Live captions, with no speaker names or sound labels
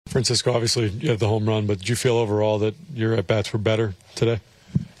Francisco, obviously you had the home run, but did you feel overall that your at-bats were better today?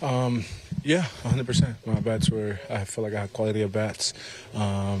 Yeah, 100%. My at-bats I feel like I had quality at-bats.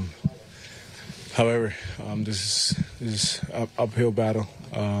 However, this is an uphill battle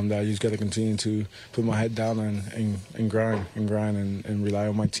that I just got to continue to put my head down and grind and rely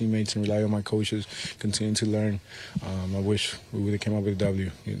on my teammates and rely on my coaches, continue to learn. I wish we would have came up with a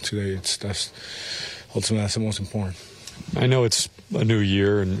W today. That's the most important. I know it's a new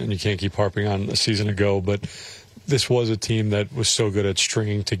year and you can't keep harping on a season ago, but this was a team that was so good at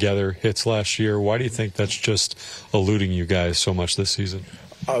stringing together hits last year. Why do you think that's just eluding you guys so much this season?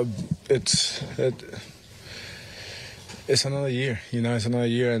 It's another year, it's another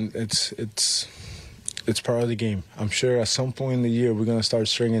year, and it's part of the game. I'm sure at some point in the year we're going to start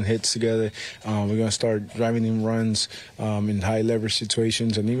stringing hits together. We're going to start driving in runs in high leverage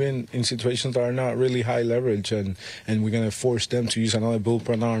situations, and even in situations that are not really high leverage, and we're going to force them to use another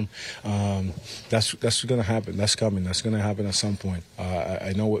bullpen arm. That's going to happen. That's coming. That's going to happen at some point.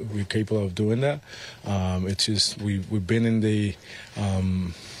 I know we're capable of doing that. It's just we've been in the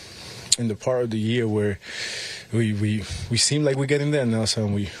part of the year where we seem like we're getting there, and all of a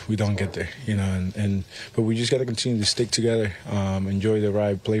sudden we don't get there, but we just got to continue to stick together, enjoy the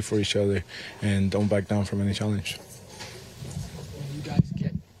ride, play for each other, and don't back down from any challenge. When you guys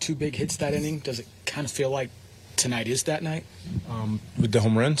get two big hits that inning, does it kind of feel like tonight is that night? With the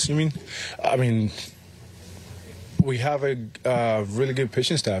home runs, you mean? I mean, we have a really good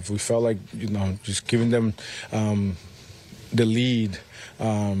pitching staff. We felt like, just giving them the lead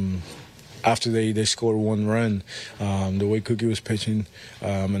after they scored one run, the way Cookie was pitching,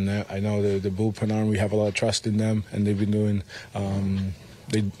 and I know the bullpen arm, we have a lot of trust in them, and they've been doing,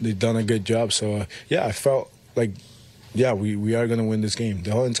 they've done a good job. So, I felt like, we are going to win this game.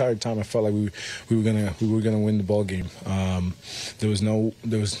 The whole entire time I felt like we were going to win the ball game. There was not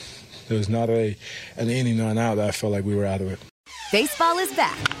an inning or an out that I felt like we were out of it. Baseball is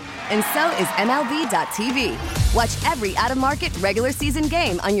back, and so is MLB.tv. Watch every out-of-market regular season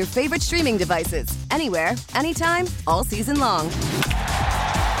game on your favorite streaming devices, anywhere, anytime, all season long.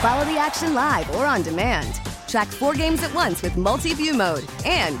 Follow the action live or on demand. Track 4 games at once with multi-view mode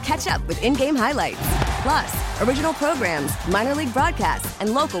and catch up with in-game highlights. Plus, original programs, minor league broadcasts,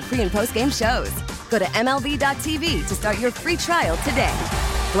 and local pre- and post-game shows. Go to MLB.tv to start your free trial today.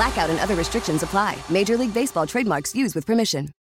 Blackout and other restrictions apply. Major League Baseball trademarks used with permission.